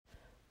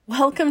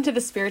Welcome to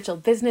the Spiritual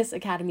Business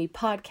Academy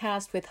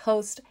podcast with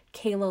host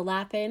Kayla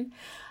Lappin.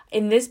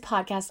 In this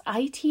podcast,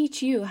 I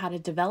teach you how to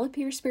develop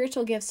your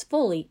spiritual gifts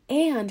fully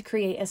and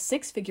create a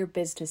six-figure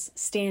business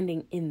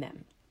standing in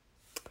them.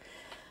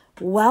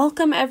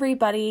 Welcome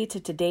everybody to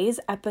today's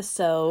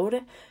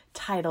episode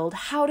titled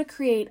How to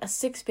Create a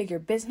Six-Figure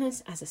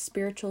Business as a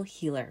Spiritual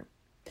Healer.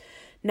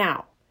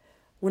 Now,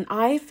 when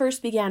I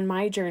first began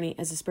my journey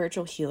as a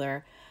spiritual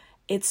healer,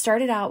 it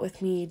started out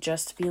with me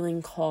just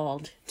feeling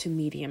called to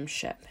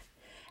mediumship.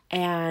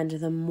 And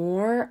the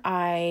more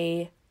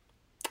I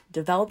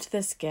developed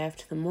this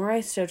gift, the more I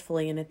stood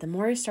fully in it, the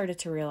more I started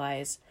to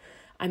realize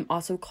I'm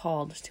also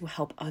called to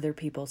help other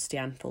people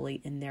stand fully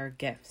in their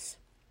gifts.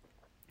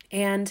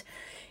 And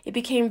it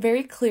became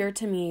very clear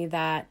to me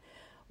that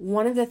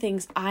one of the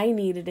things I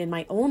needed in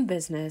my own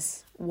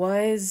business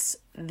was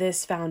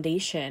this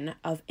foundation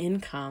of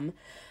income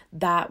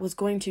that was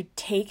going to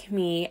take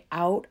me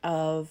out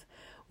of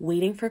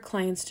waiting for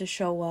clients to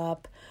show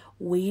up,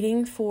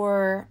 waiting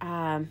for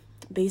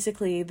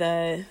basically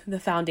the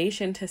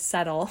foundation to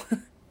settle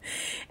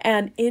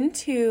and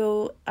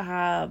into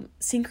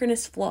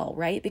synchronous flow,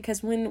 right?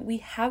 Because when we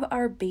have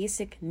our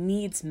basic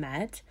needs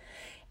met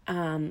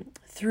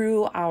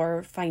through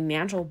our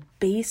financial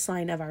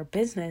baseline of our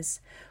business,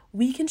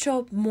 we can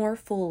show up more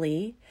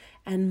fully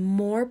and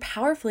more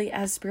powerfully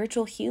as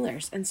spiritual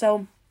healers. And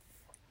so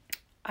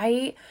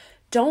I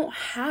don't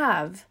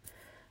have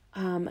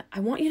I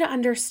want you to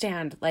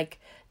understand,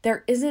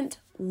 there isn't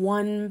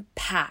one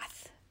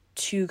path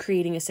to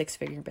creating a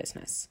six-figure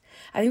business.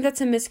 I think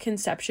that's a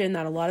misconception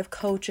that a lot of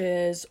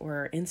coaches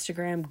or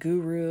Instagram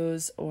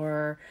gurus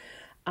or,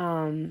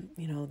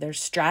 there's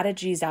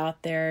strategies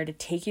out there to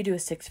take you to a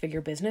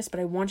six-figure business.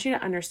 But I want you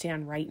to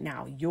understand right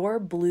now, your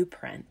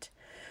blueprint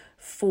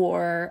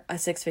for a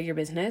six-figure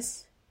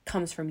business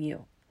comes from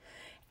you.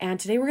 And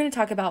today we're going to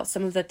talk about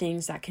some of the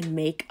things that can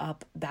make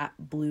up that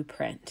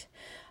blueprint.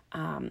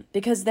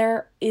 Because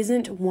there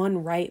isn't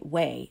one right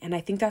way. And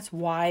I think that's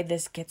why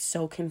this gets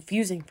so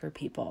confusing for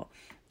people,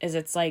 is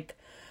it's like,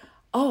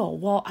 oh,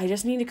 well, I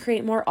just need to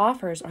create more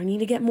offers or I need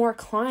to get more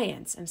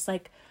clients. And it's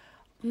like,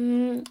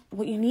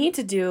 what you need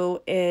to do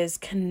is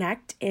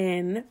connect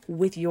in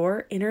with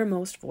your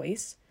innermost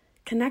voice,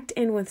 connect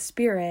in with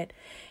spirit,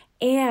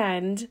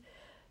 and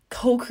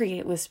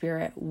co-create with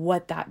spirit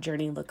what that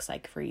journey looks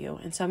like for you.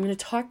 And so I'm going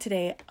to talk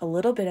today a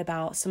little bit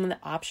about some of the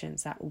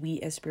options that we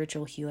as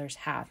spiritual healers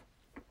have.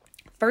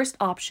 First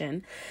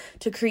option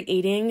to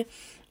creating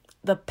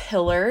the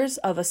pillars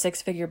of a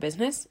six-figure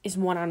business is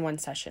one-on-one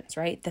sessions,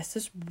 right? This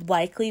is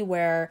likely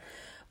where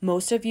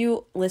most of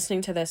you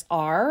listening to this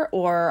are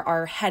or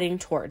are heading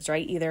towards,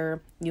 right?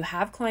 Either you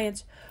have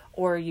clients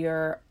or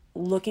you're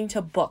looking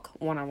to book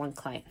one-on-one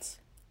clients.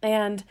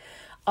 And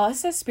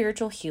us as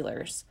spiritual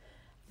healers,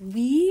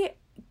 we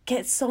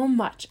get so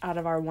much out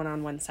of our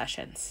one-on-one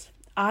sessions.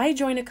 I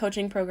joined a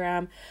coaching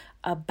program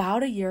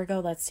about a year ago.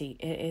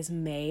 It is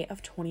May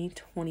of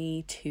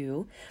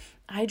 2022.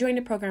 I joined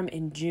a program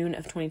in June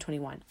of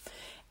 2021,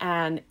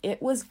 and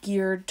it was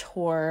geared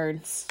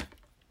towards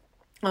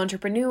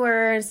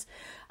entrepreneurs,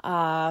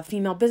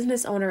 female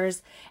business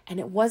owners, and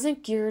it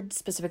wasn't geared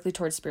specifically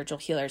towards spiritual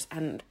healers.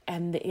 And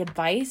the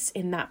advice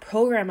in that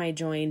program I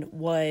joined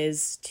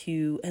was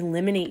to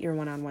eliminate your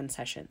one-on-one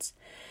sessions.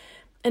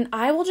 And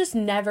I will just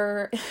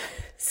never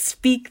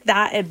speak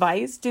that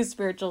advice to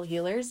spiritual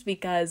healers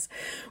because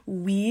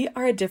we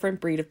are a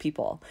different breed of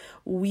people.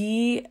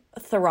 We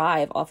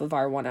thrive off of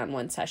our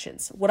one-on-one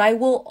sessions. What I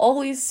will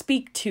always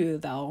speak to,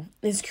 though,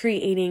 is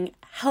creating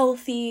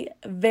healthy,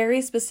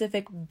 very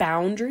specific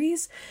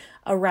boundaries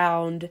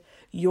around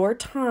your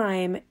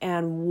time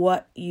and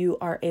what you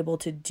are able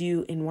to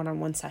do in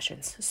one-on-one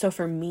sessions. So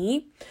for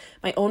me,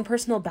 my own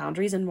personal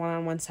boundaries in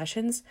one-on-one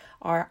sessions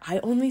are I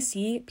only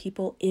see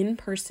people in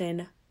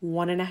person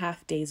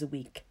 1.5 days a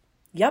week.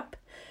 Yep,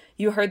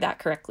 you heard that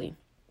correctly.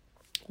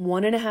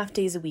 1.5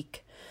 days a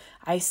week.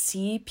 I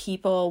see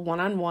people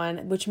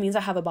one-on-one, which means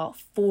I have about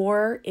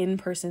 4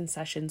 in-person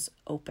sessions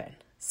open.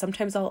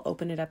 Sometimes I'll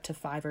open it up to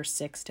 5 or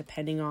 6,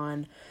 depending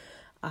on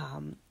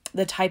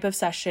the type of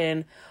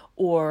session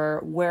or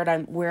where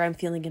I'm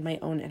feeling in my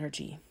own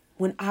energy.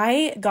 When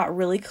I got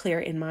really clear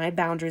in my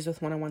boundaries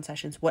with one-on-one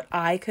sessions, what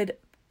I could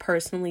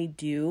personally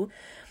do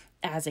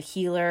as a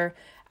healer,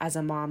 as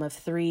a mom of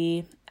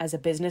 3, as a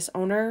business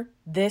owner,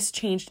 this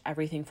changed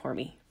everything for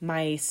me.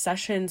 My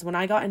sessions, when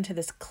I got into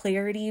this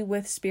clarity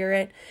with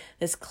spirit,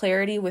 this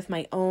clarity with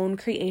my own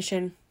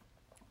creation,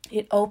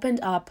 it opened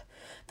up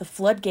the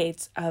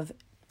floodgates of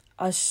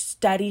a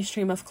steady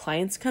stream of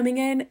clients coming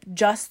in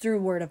just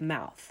through word of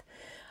mouth.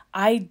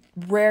 I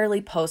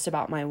rarely post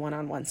about my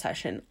one-on-one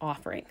session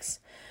offerings.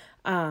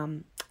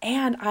 And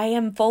I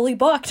am fully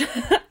booked.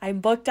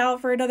 I'm booked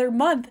out for another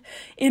month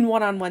in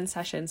one-on-one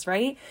sessions,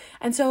 right?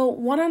 And so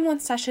one-on-one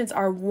sessions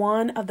are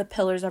one of the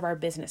pillars of our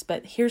business.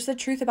 But here's the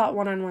truth about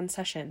one-on-one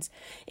sessions.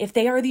 If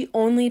they are the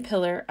only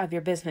pillar of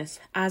your business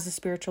as a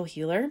spiritual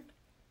healer,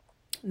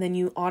 then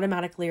you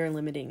automatically are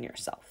limiting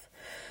yourself.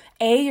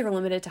 you're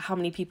limited to how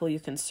many people you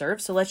can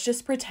serve. So let's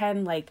just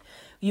pretend like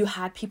you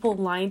had people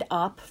lined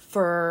up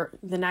for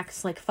the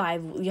next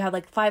you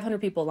had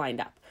 500 people lined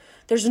up.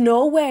 There's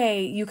no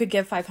way you could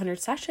give 500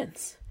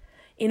 sessions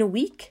in a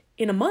week,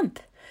 in a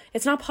month.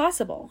 It's not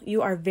possible.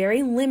 You are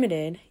very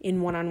limited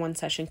in one-on-one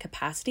session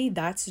capacity.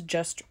 That's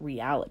just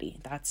reality.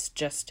 That's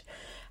just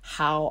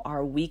how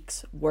our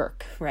weeks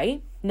work,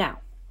 right? Now,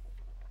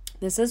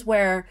 this is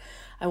where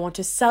I want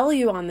to sell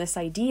you on this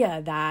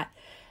idea that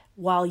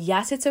while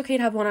yes, it's okay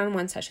to have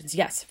one-on-one sessions.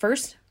 Yes,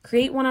 first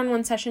create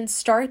one-on-one sessions,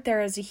 start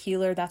there as a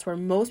healer. That's where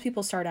most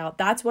people start out.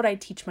 That's what I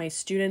teach my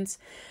students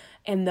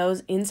and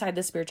those inside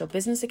the Spiritual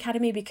Business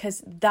Academy,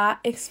 because that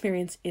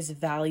experience is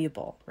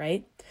valuable,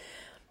 right?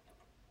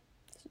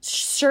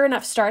 Sure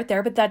enough, start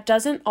there, but that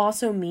doesn't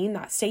also mean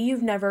that, say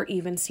you've never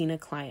even seen a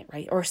client,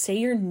 right? Or say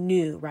you're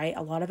new, right?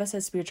 A lot of us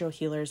as spiritual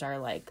healers are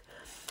like,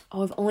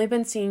 oh, I've only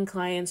been seeing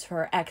clients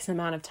for X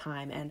amount of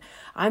time and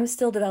I'm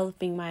still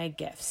developing my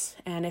gifts.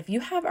 And if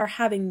you are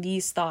having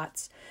these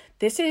thoughts,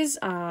 this is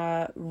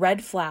a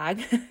red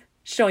flag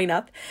showing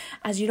up,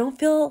 as you don't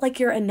feel like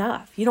you're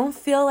enough. You don't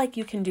feel like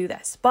you can do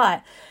this.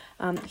 But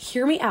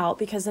hear me out,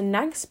 because the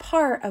next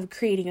part of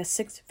creating a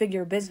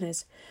 6-figure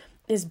business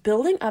is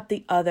building up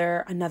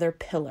another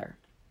pillar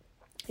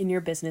in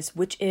your business,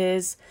 which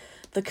is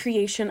the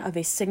creation of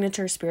a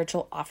signature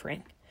spiritual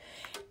offering.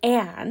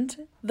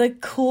 And the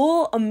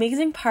cool,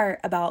 amazing part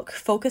about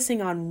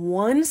focusing on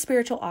one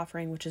spiritual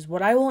offering, which is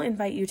what I will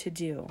invite you to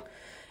do,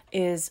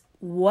 is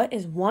what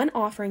is one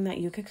offering that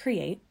you could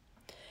create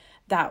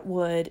that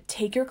would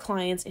take your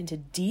clients into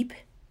deep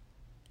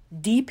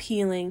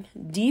healing,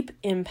 deep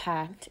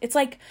impact. It's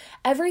like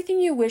everything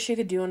you wish you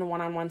could do in a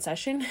one-on-one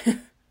session,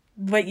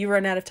 but you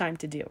run out of time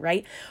to do,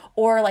 right?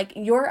 Or like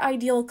your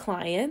ideal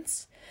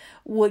clients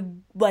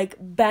would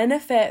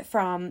benefit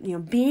from,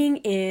 being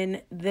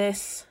in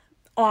this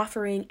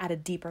offering at a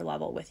deeper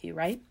level with you,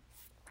 right?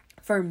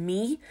 For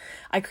me,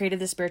 I created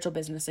the Spiritual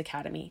Business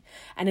Academy,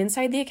 and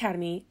inside the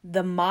academy,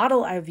 the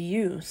model I've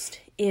used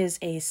is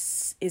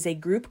a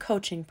group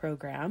coaching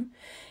program.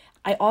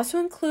 I also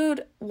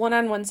include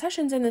one-on-one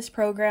sessions in this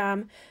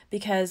program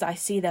because I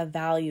see the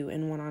value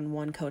in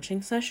one-on-one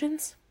coaching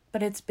sessions.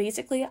 But it's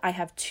basically, I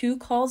have 2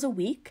 calls a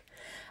week.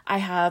 I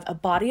have a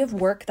body of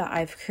work that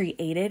I've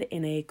created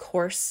in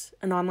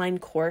an online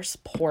course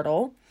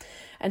portal.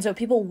 And so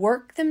people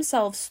work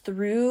themselves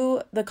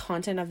through the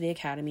content of the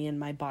academy and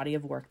my body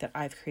of work that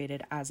I've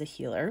created as a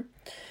healer.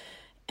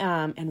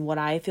 And what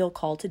I feel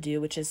called to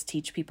do, which is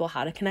teach people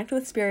how to connect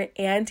with spirit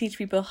and teach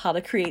people how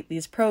to create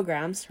these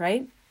programs,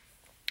 right?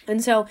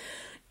 And so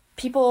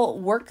people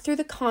work through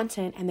the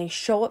content and they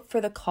show up for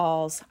the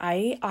calls.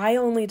 I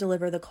only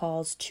deliver the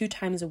calls 2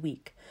 times a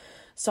week.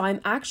 So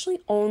I'm actually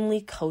only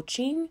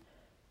coaching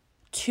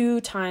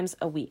 2 times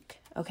a week.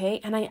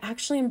 Okay. And I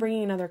actually am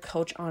bringing another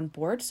coach on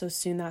board. So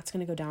soon that's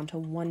going to go down to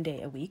 1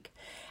 day a week.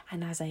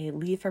 And as I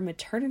leave for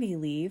maternity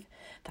leave,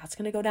 that's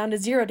going to go down to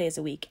 0 days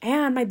a week.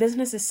 And my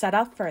business is set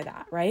up for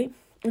that. Right.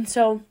 And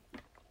so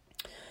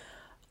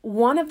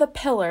one of the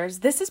pillars,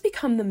 this has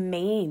become the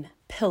main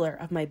pillar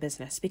of my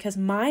business, because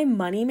my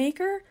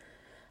moneymaker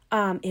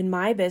in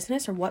my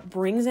business, or what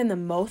brings in the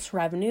most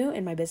revenue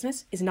in my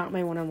business, is not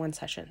my one-on-one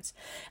sessions.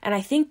 And I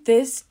think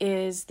this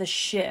is the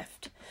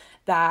shift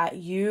that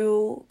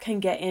you can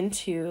get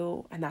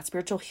into, and that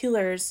spiritual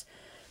healers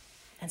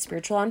and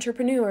spiritual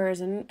entrepreneurs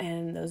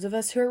and those of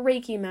us who are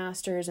Reiki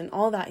masters and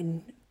all that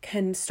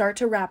can start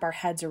to wrap our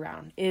heads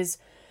around is,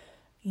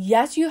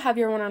 yes, you have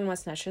your one-on-one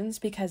sessions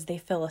because they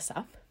fill us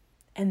up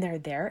and they're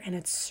there and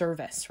it's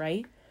service,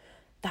 right?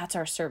 That's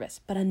our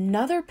service. But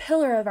another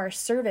pillar of our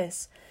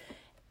service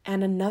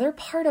and another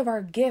part of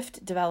our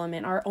gift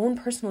development, our own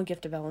personal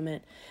gift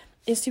development,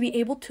 is to be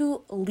able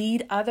to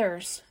lead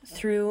others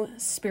through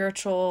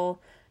spiritual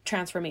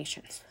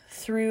transformations,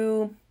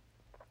 through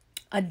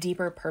a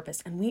deeper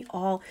purpose. And we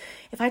all,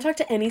 if I talk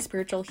to any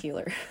spiritual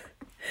healer,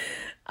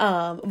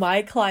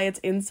 my clients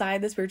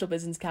inside the Spiritual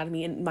Business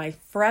Academy and my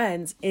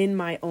friends in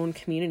my own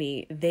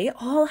community, they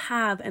all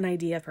have an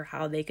idea for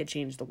how they could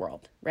change the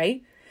world,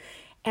 right?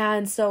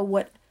 And so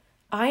what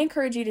I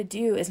encourage you to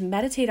do is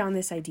meditate on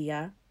this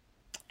idea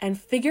and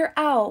figure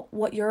out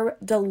what your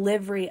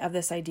delivery of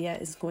this idea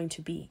is going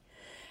to be.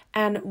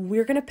 And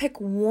we're going to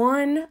pick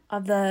one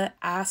of the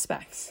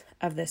aspects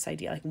of this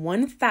idea, like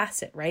one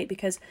facet, right?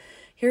 Because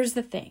here's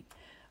the thing.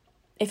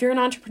 If you're an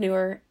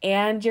entrepreneur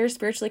and you're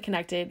spiritually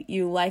connected,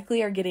 you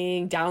likely are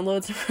getting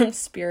downloads from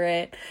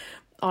spirit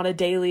on a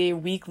daily,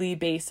 weekly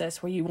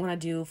basis where you want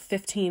to do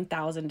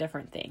 15,000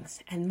 different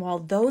things. And while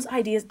those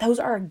ideas, those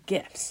are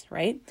gifts,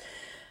 right?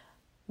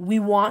 I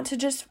want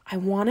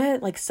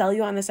to sell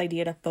you on this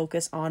idea to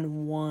focus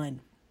on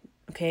one,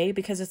 okay?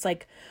 Because it's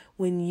like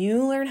when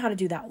you learn how to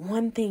do that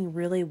one thing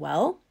really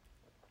well,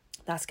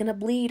 that's going to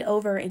bleed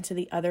over into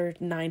the other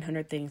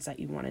 900 things that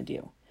you want to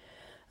do,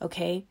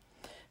 okay?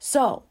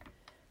 So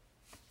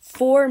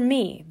for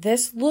me,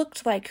 this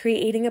looked like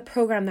creating a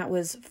program that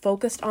was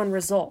focused on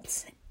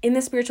results. In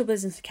the Spiritual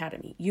Business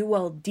Academy, you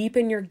will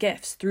deepen your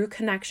gifts through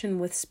connection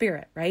with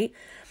spirit, right?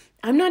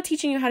 I'm not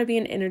teaching you how to be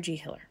an energy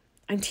healer.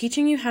 I'm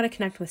teaching you how to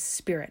connect with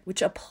spirit,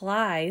 which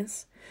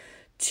applies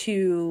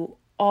to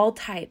all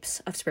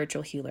types of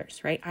spiritual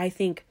healers, right? I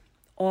think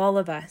all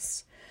of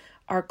us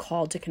are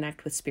called to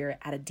connect with spirit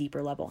at a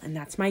deeper level. And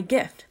that's my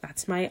gift.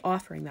 That's my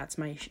offering. That's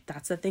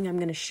the thing I'm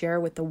going to share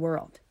with the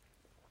world.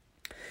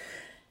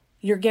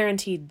 You're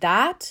guaranteed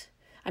that.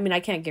 I mean, I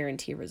can't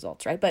guarantee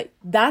results, right? But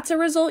that's a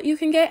result you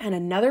can get. And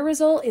another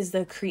result is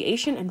the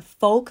creation and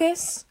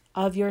focus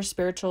of your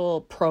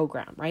spiritual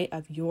program, right?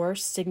 Of your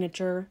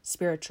signature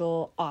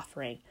spiritual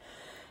offering.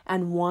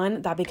 And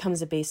one that becomes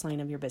the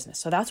baseline of your business.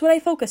 So that's what I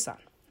focus on.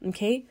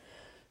 Okay.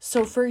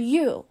 So for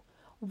you,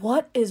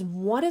 what is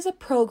a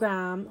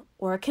program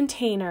or a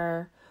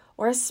container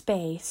or a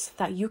space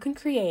that you can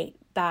create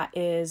that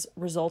is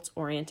results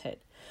oriented?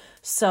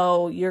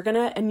 So you're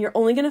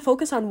only going to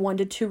focus on 1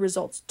 to 2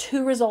 results,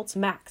 2 results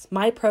max.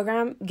 My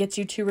program gets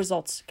you 2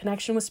 results: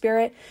 connection with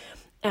spirit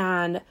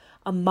and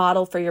a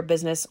model for your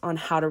business on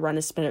how to run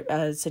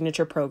a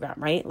signature program,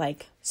 right?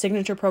 Like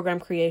signature program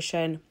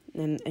creation.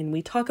 And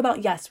we talk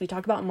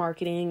about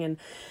marketing and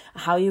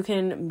how you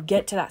can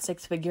get to that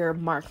 6-figure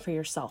mark for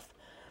yourself.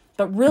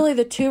 But really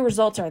the 2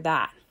 results are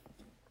that.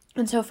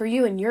 And so for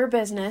you in your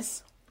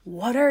business,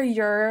 what are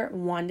your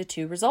 1 to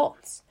 2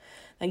 results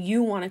that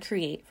you want to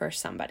create for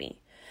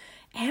somebody?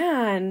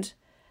 And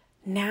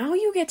now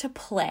you get to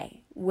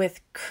play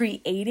with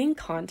creating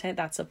content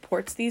that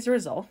supports these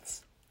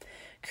results,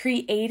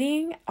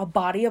 creating a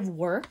body of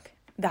work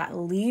that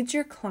leads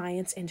your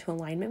clients into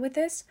alignment with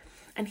this.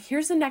 And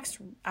here's the next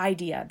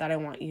idea that I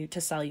want you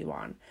to sell you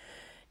on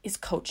is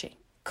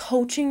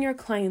coaching your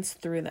clients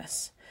through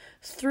this.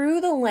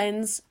 Through the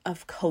lens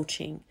of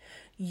coaching,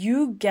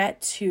 you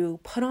get to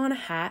put on a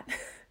hat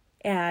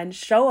and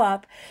show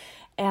up,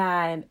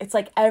 and it's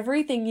like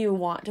everything you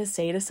want to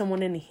say to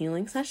someone in a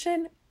healing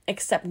session,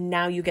 except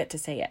now you get to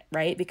say it,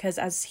 right? Because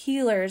as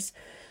healers,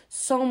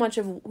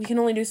 we can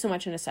only do so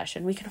much in a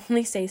session. We can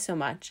only say so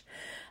much.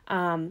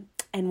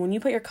 And when you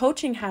put your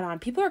coaching hat on,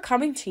 people are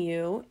coming to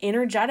you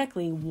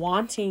energetically,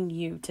 wanting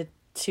you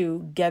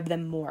to give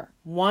them more,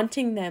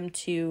 wanting them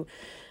to,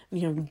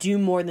 do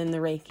more than the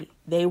Reiki.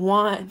 They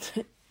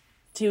want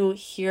to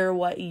hear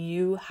what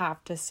you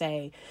have to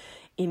say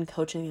in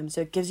coaching them.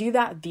 So it gives you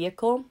that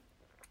vehicle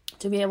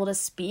to be able to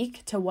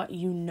speak to what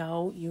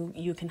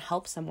you can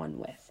help someone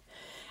with.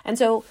 And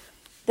so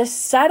the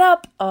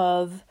setup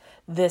of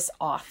this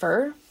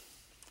offer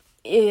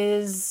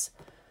is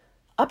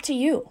up to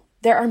you.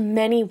 There are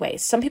many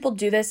ways. Some people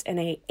do this in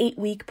a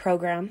 8-week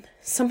program.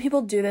 Some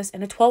people do this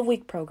in a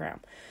 12-week program.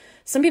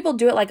 Some people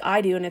do it like I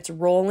do, and it's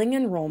rolling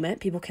enrollment.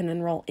 People can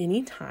enroll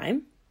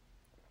anytime.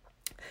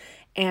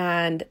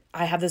 And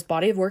I have this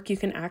body of work you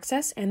can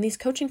access and these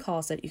coaching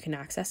calls that you can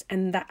access,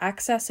 and the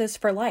access is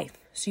for life.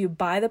 So you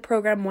buy the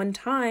program one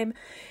time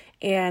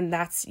and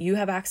you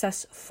have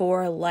access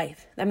for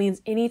life. That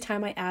means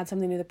anytime I add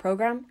something to the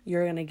program,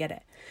 you're going to get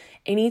it.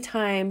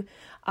 Anytime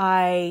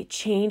I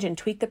change and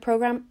tweak the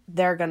program,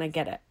 they're going to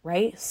get it,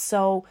 right?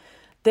 So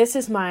this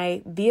is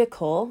my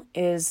vehicle,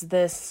 is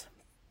this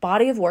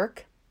body of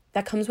work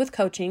that comes with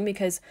coaching,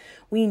 because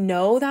we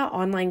know that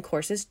online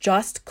courses,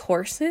 just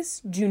courses,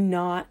 do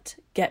not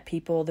get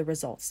people the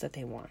results that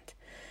they want.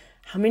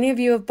 How many of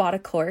you have bought a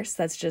course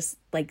that's just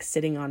like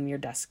sitting on your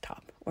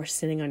desktop or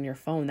sitting on your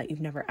phone that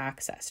you've never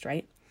accessed,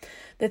 right?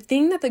 The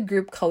thing that the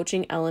group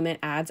coaching element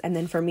adds, and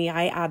then for me,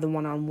 I add the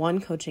one-on-one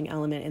coaching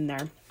element in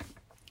there,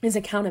 is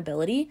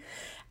accountability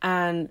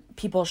and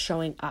people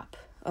showing up.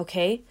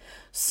 Okay,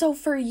 so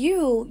for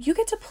you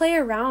get to play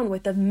around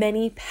with the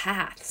many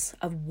paths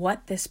of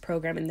what this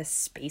program in this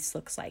space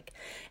looks like.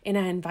 And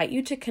I invite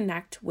you to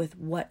connect with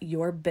what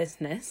your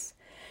business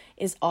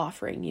is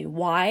offering you.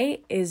 Why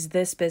is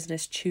this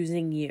business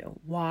choosing you?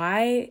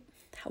 Why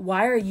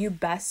are you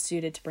best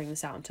suited to bring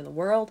this out into the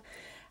world?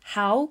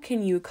 How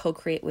can you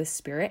co-create with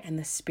spirit and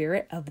the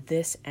spirit of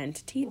this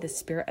entity, the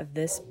spirit of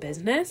this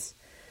business?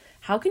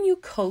 How can you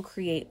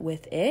co-create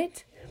with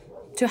it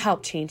to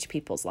help change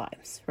people's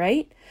lives,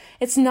 right?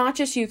 It's not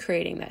just you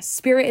creating this.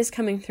 Spirit is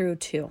coming through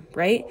too,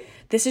 right?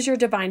 This is your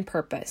divine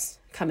purpose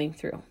coming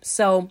through.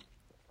 So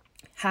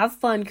have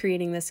fun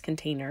creating this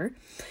container.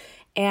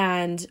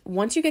 And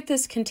once you get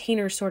this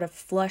container sort of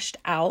flushed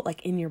out,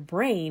 like in your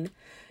brain,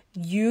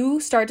 you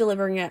start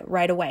delivering it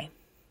right away.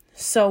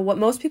 So what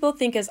most people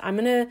think is, I'm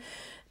going to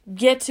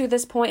get to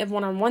this point of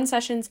one-on-one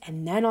sessions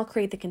and then I'll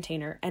create the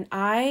container. And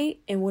I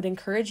would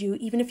encourage you,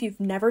 even if you've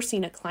never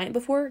seen a client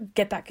before,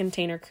 get that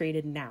container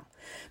created now,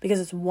 because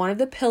it's one of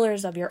the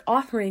pillars of your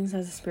offerings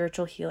as a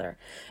spiritual healer.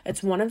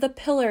 It's one of the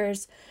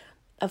pillars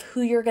of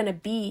who you're going to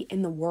be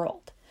in the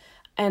world.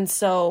 And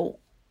so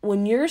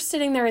when you're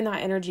sitting there in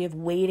that energy of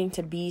waiting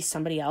to be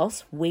somebody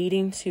else,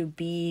 waiting to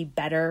be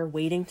better,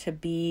 waiting to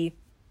be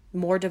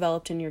more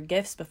developed in your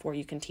gifts before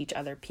you can teach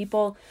other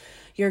people,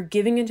 you're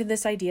giving into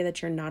this idea that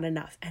you're not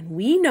enough. And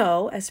we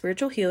know as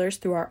spiritual healers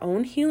through our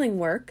own healing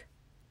work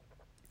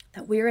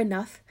that we're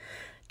enough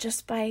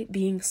just by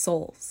being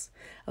souls.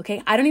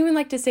 Okay. I don't even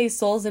like to say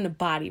souls in a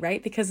body,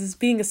 right? Because is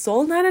being a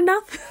soul not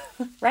enough?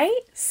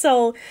 Right?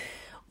 So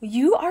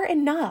you are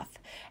enough.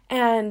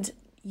 And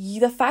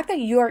the fact that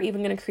you are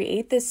even going to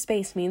create this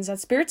space means that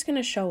Spirit's going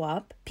to show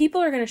up,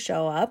 people are going to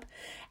show up,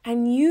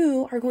 and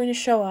you are going to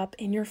show up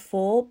in your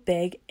full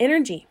big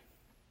energy.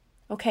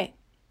 Okay.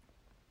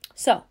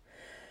 So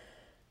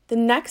the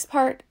next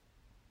part,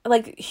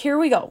 like, here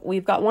we go.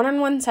 We've got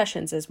one-on-one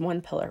sessions as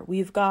one pillar.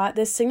 We've got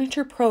this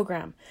signature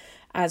program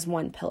as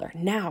one pillar.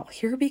 Now,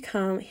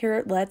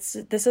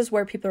 this is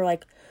where people are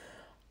like,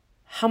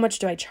 how much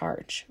do I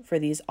charge for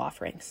these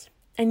offerings?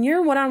 And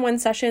your one-on-one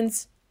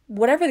sessions,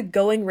 whatever the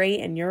going rate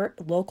in your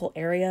local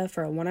area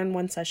for a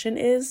one-on-one session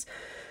is,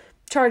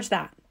 charge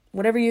that,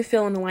 whatever you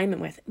feel in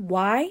alignment with.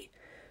 Why?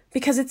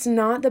 Because it's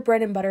not the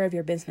bread and butter of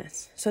your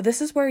business. So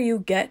this is where you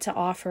get to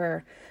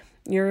offer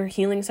your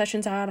healing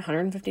sessions at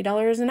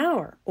 $150 an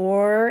hour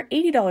or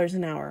 $80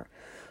 an hour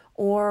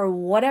or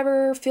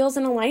whatever feels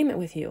in alignment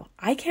with you.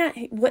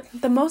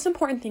 The most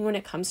important thing when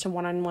it comes to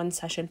one-on-one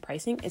session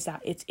pricing is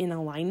that it's in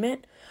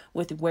alignment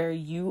with where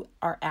you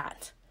are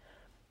at.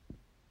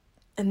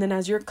 And then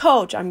as your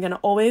coach, I'm going to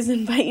always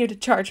invite you to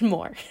charge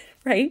more,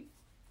 right?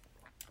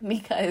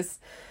 Because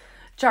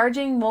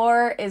charging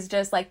more is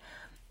just like,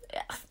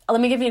 let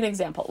me give you an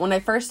example. When I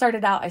first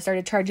started out, I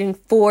started charging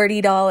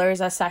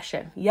 $40 a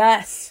session.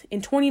 Yes,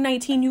 in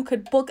 2019, you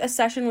could book a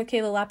session with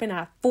Kayla Lappin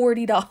at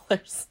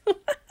 $40.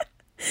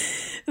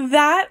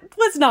 That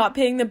was not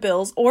paying the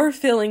bills or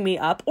filling me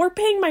up or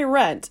paying my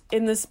rent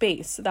in the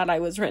space that I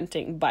was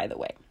renting, by the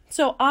way.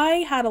 So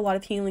I had a lot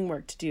of healing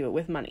work to do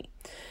with money.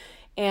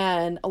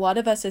 And a lot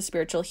of us as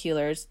spiritual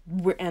healers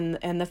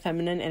and the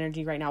feminine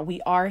energy right now,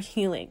 we are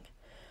healing.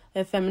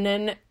 The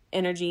feminine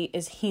energy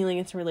is healing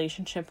its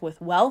relationship with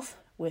wealth,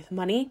 with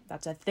money.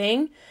 That's a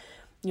thing.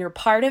 You're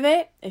part of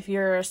it. If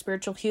you're a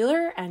spiritual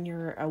healer and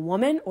you're a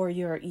woman, or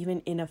you're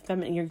even in a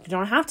feminine, you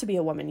don't have to be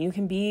a woman. You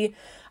can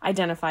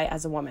identify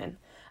as a woman.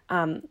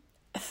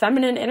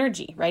 Feminine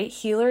energy, right?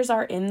 Healers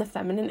are in the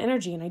feminine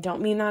energy. And I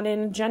don't mean that in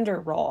a gender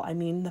role. I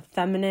mean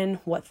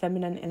what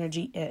feminine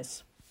energy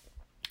is.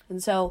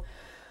 And so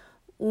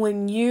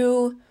when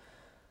you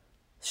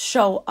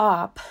show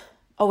up,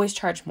 always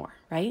charge more,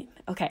 right?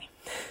 Okay.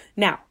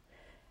 Now,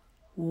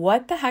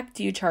 what the heck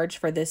do you charge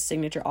for this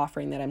signature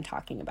offering that I'm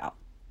talking about?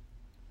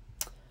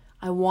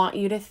 I want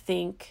you to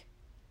think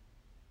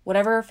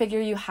whatever figure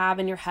you have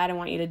in your head, I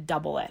want you to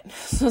double it.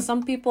 So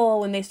some people,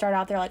 when they start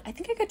out, they're like, I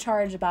think I could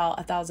charge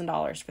about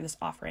 $1,000 for this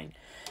offering.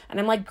 And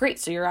I'm like, great.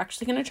 So you're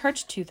actually going to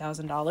charge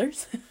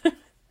 $2,000.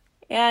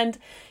 And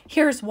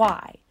here's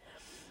why.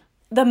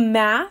 The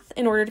math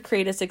in order to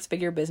create a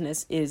six-figure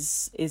business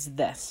is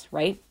this,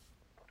 right?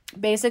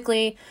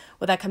 Basically,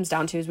 what that comes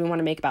down to is we want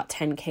to make about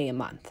 $10K a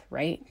month,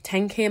 right?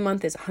 $10K a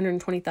month is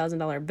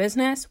 $120,000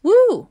 business.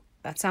 Woo!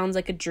 That sounds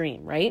like a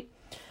dream, right?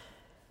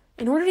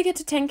 In order to get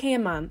to $10K a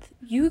month,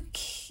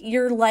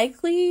 you're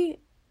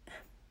likely,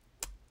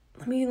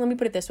 let me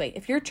put it this way.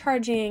 If you're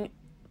charging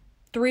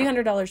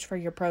 $300 for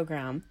your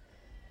program,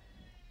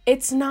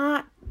 it's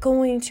not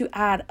going to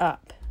add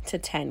up to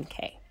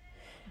 $10K.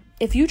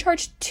 If you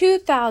charge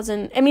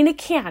 $2,000, I mean, it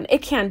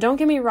can, don't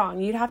get me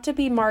wrong. You'd have to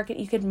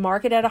you could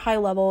market at a high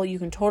level. You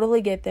can totally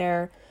get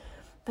there.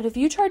 But if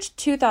you charge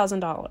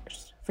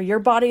 $2,000 for your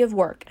body of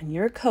work and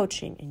your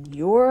coaching and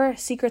your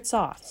secret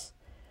sauce,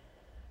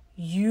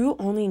 you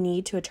only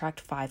need to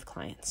attract 5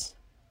 clients.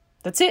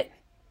 That's it.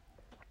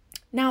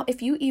 Now,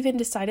 if you even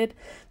decided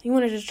you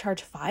wanted to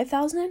charge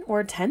 $5,000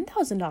 or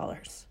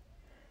 $10,000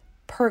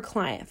 per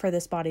client for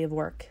this body of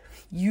work,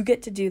 you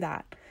get to do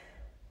that.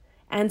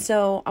 And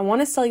so I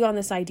want to sell you on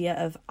this idea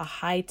of a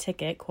high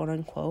ticket, quote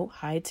unquote,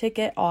 high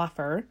ticket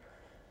offer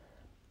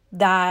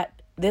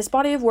that this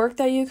body of work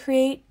that you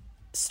create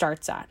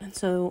starts at. And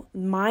so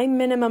my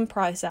minimum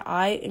price that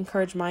I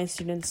encourage my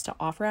students to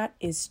offer at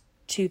is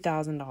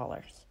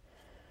 $2,000.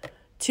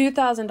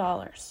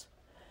 $2,000.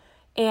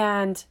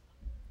 And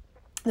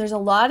there's a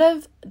lot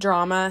of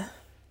drama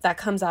that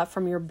comes out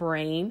from your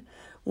brain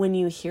when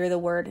you hear the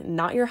word,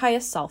 not your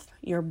highest self,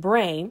 your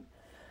brain,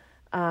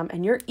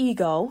 and your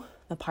ego,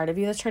 the part of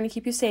you that's trying to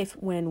keep you safe,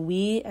 when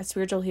we as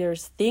spiritual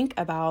healers think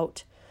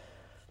about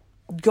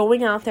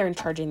going out there and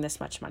charging this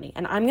much money.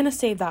 And I'm going to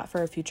save that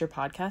for a future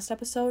podcast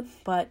episode.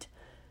 But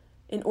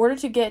in order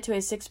to get to a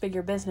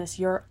 6-figure business,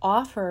 your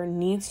offer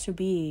needs to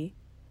be,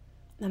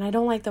 and I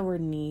don't like the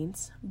word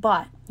needs,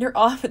 but your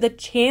offer, the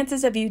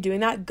chances of you doing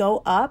that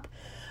go up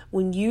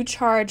when you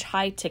charge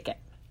high ticket.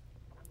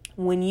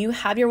 When you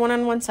have your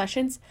one-on-one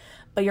sessions,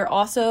 but you're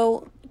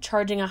also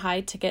charging a high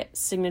ticket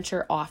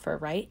signature offer,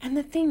 right? And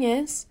the thing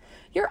is,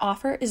 your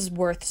offer is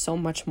worth so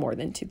much more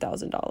than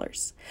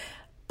 $2,000.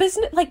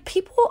 Business, like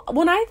people,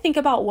 when I think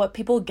about what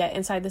people get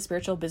inside the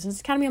Spiritual Business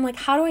Academy, I'm like,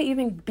 how do I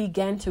even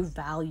begin to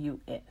value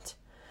it?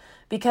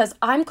 Because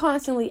I'm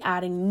constantly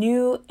adding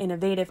new,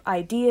 innovative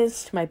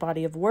ideas to my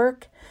body of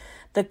work.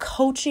 The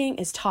coaching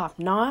is top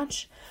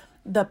notch.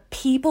 The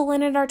people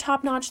in it are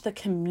top notch. The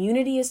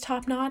community is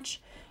top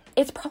notch.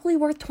 It's probably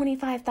worth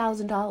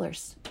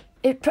 $25,000.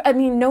 I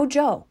mean, no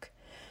joke.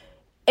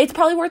 It's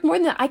probably worth more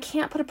than that. I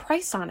can't put a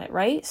price on it,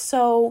 right?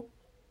 So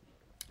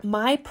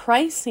my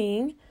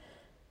pricing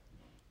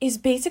is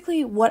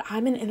basically what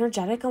I'm in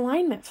energetic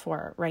alignment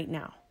for right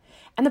now.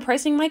 And the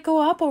pricing might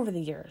go up over the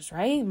years,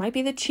 right? It might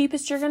be the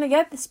cheapest you're going to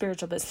get the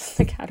Spiritual Business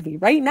Academy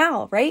right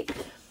now, right?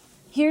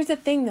 Here's the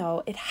thing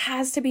though, it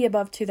has to be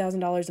above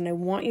 $2,000, and I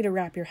want you to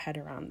wrap your head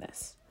around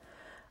this.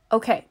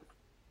 Okay.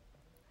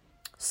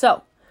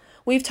 So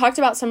we've talked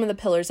about some of the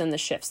pillars and the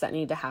shifts that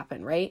need to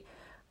happen, right?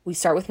 We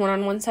start with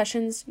one-on-one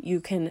sessions. You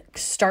can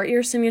start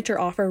your signature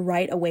offer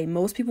right away.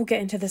 Most people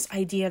get into this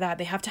idea that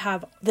they have to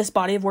have this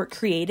body of work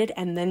created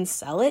and then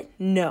sell it.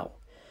 No,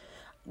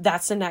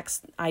 that's the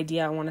next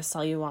idea I want to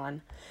sell you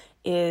on,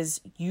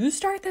 is you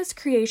start this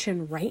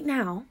creation right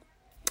now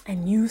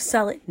and you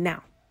sell it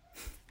now.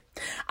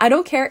 I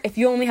don't care if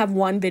you only have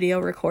one video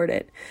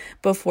recorded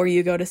before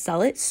you go to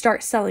sell it.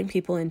 Start selling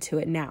people into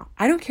it now.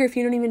 I don't care if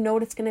you don't even know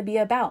what it's going to be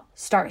about.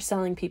 Start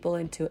selling people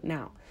into it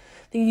now.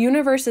 The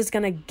universe is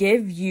going to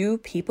give you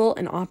people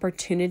and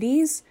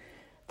opportunities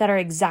that are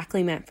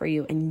exactly meant for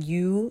you, and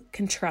you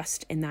can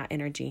trust in that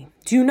energy.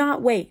 Do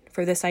not wait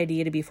for this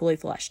idea to be fully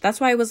fleshed. That's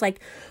why I was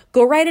like,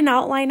 go write an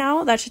outline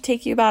out. That should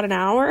take you about an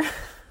hour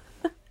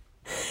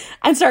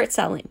and start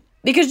selling.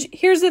 Because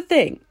here's the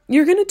thing,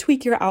 you're going to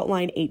tweak your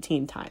outline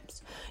 18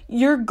 times.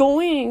 You're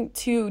going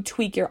to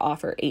tweak your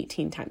offer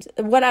 18 times,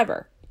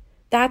 whatever.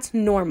 That's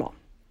normal.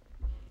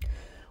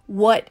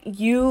 What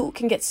you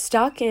can get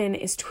stuck in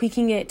is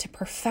tweaking it to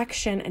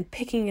perfection and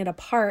picking it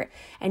apart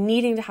and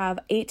needing to have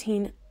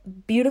 18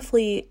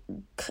 beautifully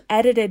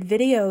edited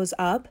videos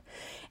up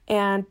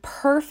and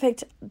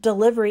perfect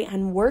delivery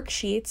and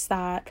worksheets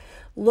that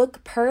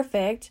look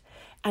perfect.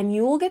 And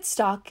you will get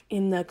stuck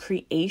in the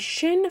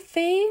creation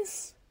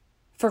phase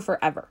for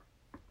forever.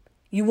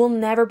 You will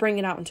never bring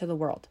it out into the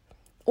world,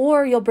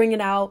 or you'll bring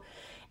it out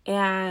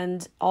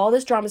and all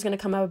this drama is going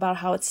to come up about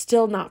how it's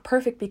still not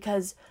perfect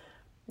because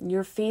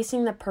you're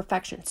facing the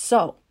perfection.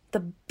 So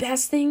the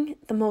best thing,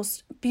 the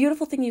most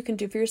beautiful thing you can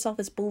do for yourself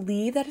is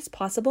believe that it's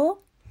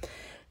possible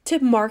to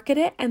market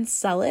it and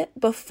sell it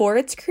before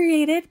it's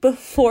created,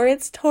 before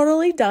it's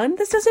totally done.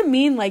 This doesn't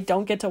mean like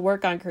don't get to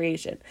work on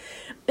creation.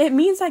 It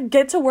means like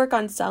get to work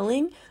on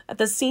selling at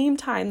the same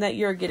time that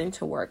you're getting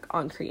to work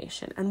on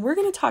creation. And we're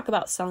going to talk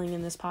about selling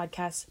in this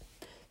podcast.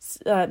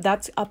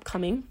 That's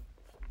upcoming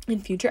in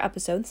future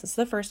episodes. This is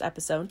the first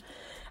episode.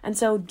 And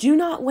so do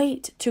not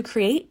wait to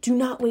create. Do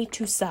not wait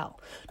to sell.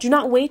 Do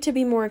not wait to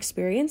be more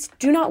experienced.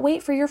 Do not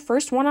wait for your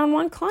first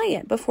one-on-one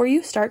client before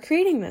you start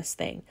creating this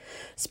thing.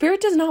 Spirit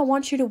does not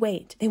want you to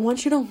wait. They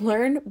want you to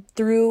learn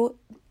through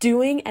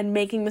doing and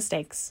making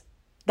mistakes.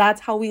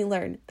 That's how we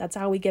learn. That's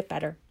how we get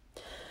better.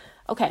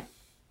 Okay.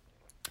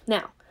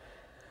 Now,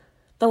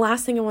 the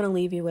last thing I want to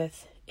leave you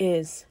with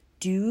is,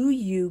 do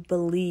you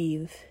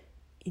believe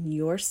in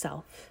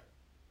yourself?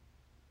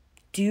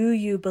 Do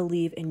you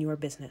believe in your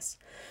business?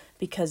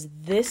 Because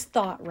this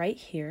thought right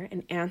here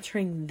and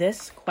answering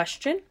this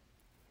question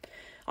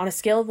on a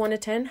scale of 1 to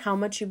 10, how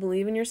much you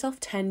believe in yourself,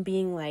 10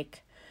 being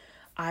like,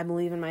 I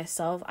believe in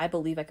myself, I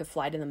believe I could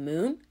fly to the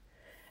moon,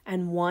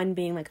 and 1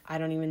 being like, I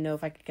don't even know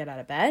if I could get out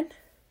of bed.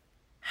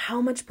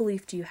 How much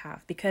belief do you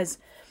have? Because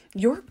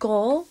your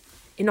goal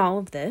in all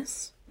of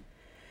this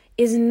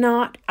is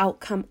not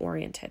outcome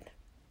oriented.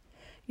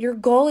 Your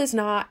goal is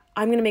not,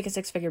 I'm going to make a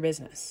 6-figure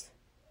business.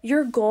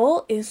 Your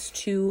goal is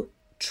to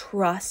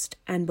trust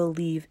and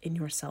believe in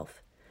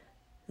yourself.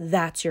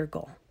 That's your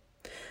goal.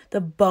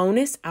 The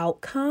bonus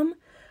outcome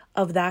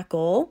of that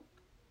goal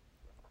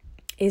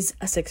is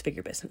a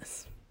 6-figure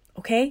business.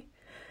 Okay?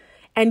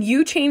 And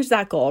you change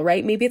that goal,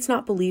 right? Maybe it's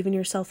not believe in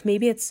yourself.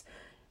 Maybe it's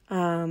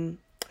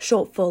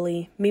show up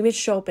fully. Maybe it's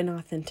show up in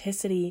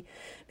authenticity.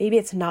 Maybe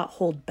it's not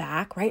hold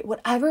back, right?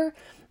 Whatever.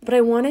 But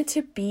I want it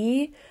to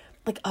be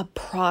like a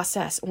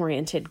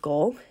process-oriented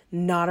goal,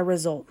 not a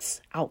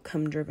results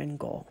outcome-driven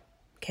goal.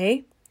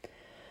 Okay?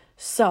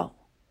 So,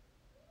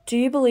 do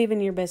you believe in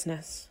your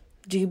business?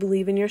 Do you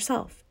believe in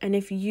yourself? And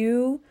if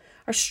you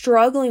are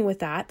struggling with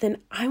that, then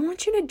I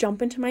want you to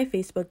jump into my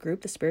Facebook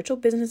group, the Spiritual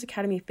Business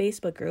Academy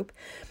Facebook group,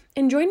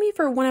 and join me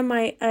for one of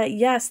my,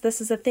 yes,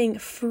 this is a thing,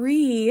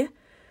 free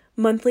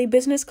monthly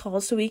business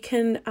calls. So we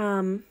can,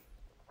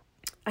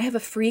 I have a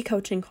free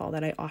coaching call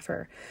that I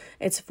offer.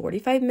 It's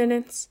 45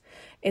 minutes.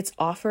 It's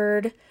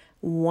offered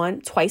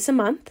twice a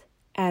month,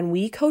 and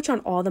we coach on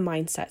all the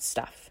mindset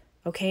stuff.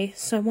 Okay,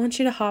 so I want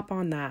you to hop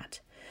on that,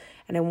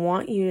 and I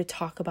want you to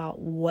talk about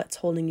what's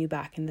holding you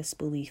back in this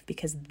belief,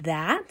 because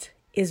that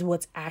is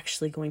what's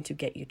actually going to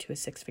get you to a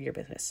 6-figure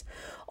business.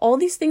 All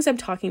these things I'm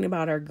talking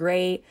about are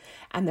great,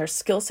 and they're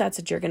skill sets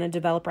that you're going to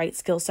develop, right?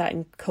 Skill set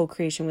in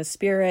co-creation with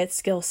spirit,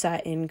 skill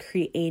set in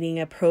creating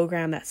a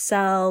program that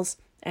sells,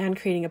 and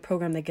creating a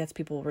program that gets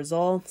people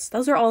results.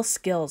 Those are all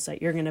skills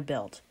that you're going to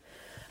build.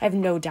 I have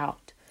no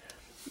doubt.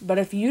 But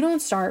if you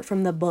don't start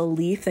from the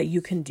belief that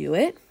you can do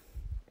it,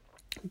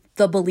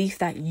 the belief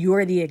that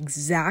you're the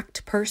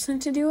exact person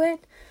to do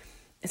it,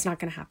 it's not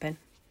going to happen.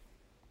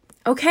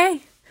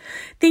 Okay.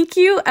 Thank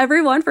you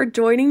everyone for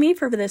joining me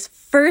for this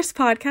first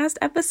podcast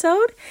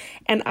episode,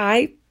 and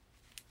I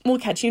will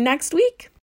catch you next week.